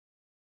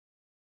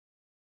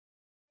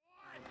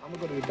I'm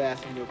gonna go to the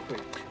bathroom real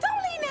quick.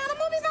 Don't leave now. The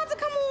movie's about to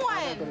come on.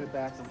 I'm gonna go to the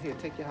bathroom. Here,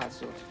 take your hot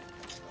sauce.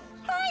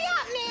 Hurry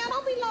up now.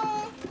 Don't be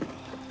long.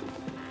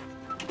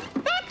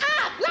 Back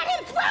up. Let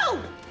him through.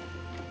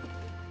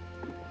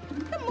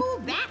 You can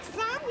move back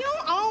some. You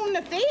don't own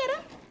the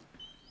theater.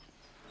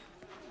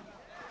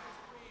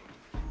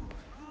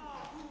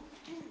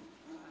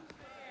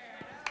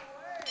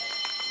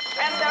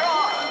 And they're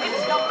off.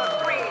 It's number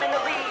 3 in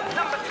the lead,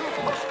 number 2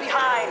 close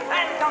behind,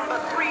 and number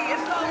 3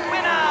 is the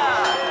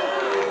winner.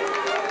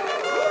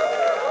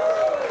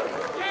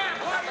 Yeah,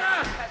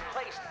 partner. Has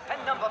placed,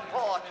 and number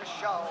 4 to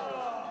show.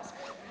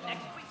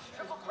 Next week's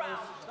Triple Crown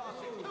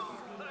starts at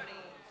 2:30.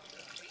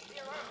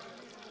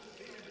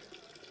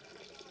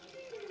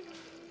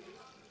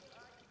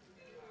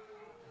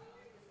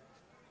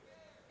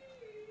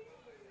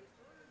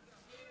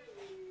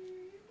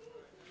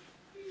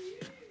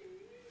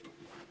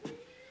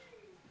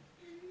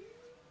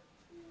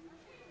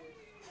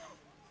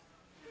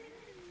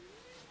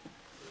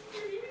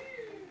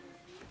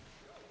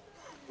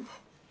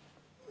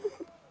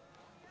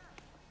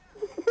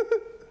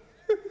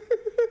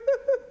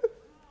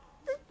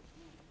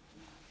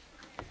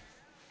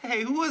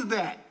 Hey, who was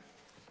that?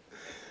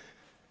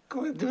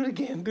 Go ahead, do it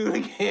again, do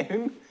it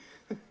again.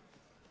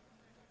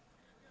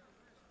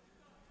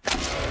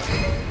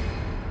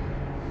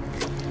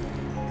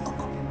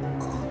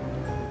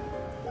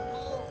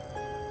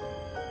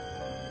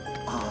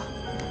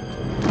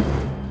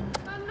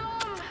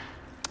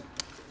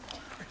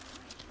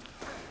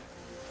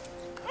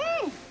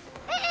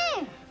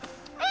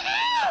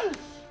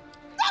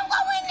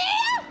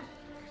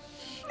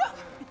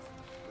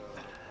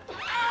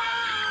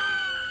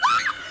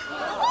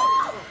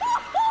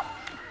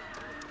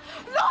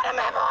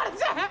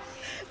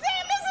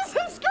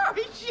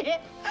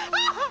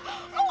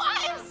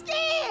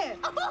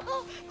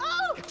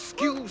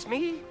 Excuse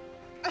me?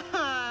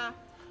 I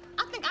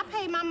think I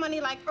paid my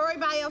money like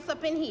everybody else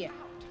up in here.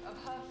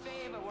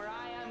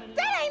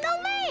 That ain't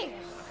no man.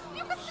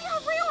 You can see her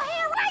real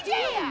hair right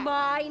there. Do you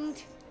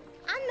mind?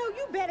 I know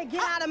you better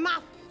get out of my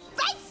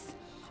face.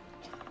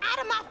 Out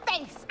of my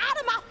face. Out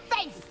of my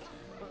face.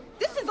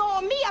 This is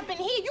all me up in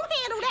here. You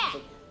handle that.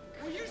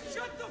 Will you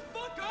shut the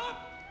fuck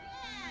up?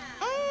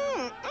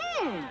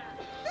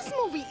 This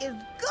movie is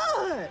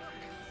good.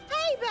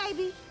 Hey,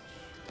 baby.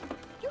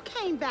 You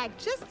came back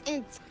just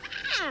in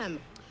time.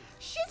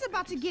 She's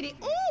about to get it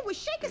on with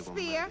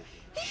Shakespeare.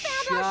 He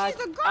found out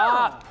she's a girl.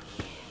 Up.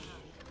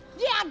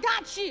 Yeah, I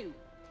got you.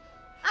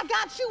 I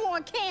got you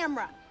on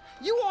camera.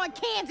 You on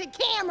candid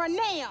camera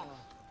now.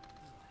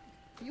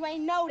 You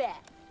ain't know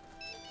that.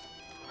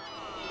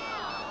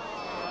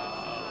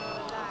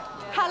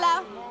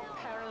 Hello?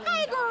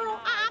 Hey, girl.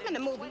 I'm in the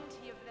movie.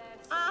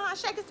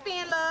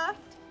 Shakespeare in love.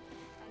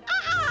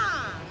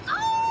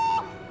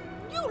 Oh,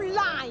 you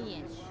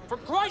lying. For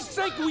Christ's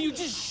sake, will you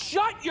just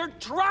shut your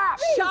trap?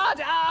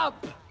 Shut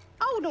up.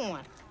 Hold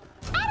on.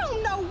 I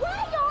don't know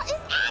why y'all is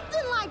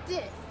acting like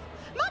this.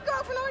 My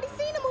girlfriend already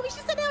seen the movie.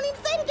 She said they don't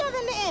even stay together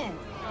in the end.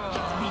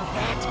 Give me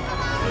that.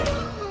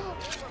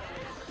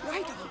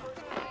 Right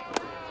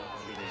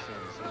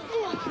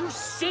on. You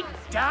sit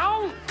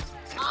down?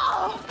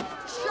 Oh,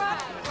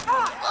 shut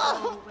up.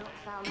 Oh.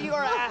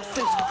 Your ass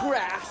is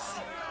grass.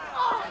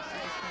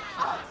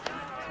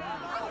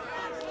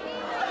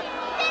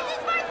 This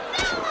is for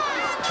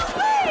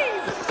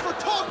Please! This is for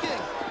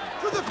talking!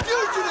 For the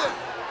fugitive!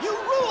 You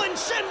ruined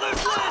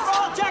Schindler's List!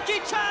 All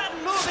Jackie Chan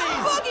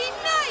movies! Boogie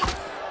Nights!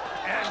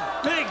 And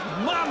Big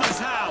Mama's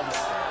House!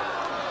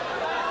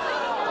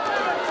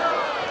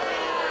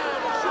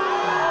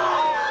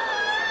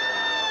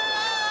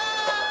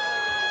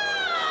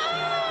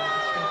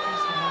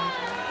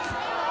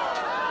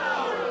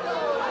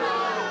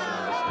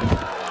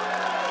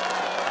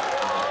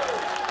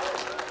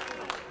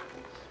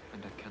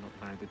 And I cannot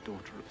marry the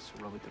daughter of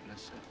Sir Robert de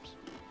Lesseps.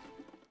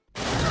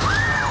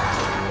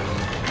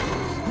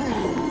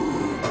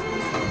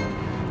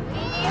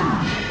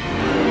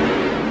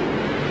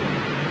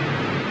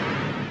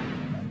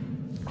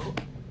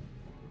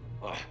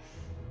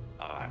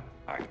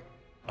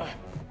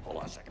 Hold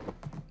on a second.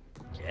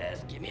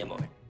 Just give me a moment.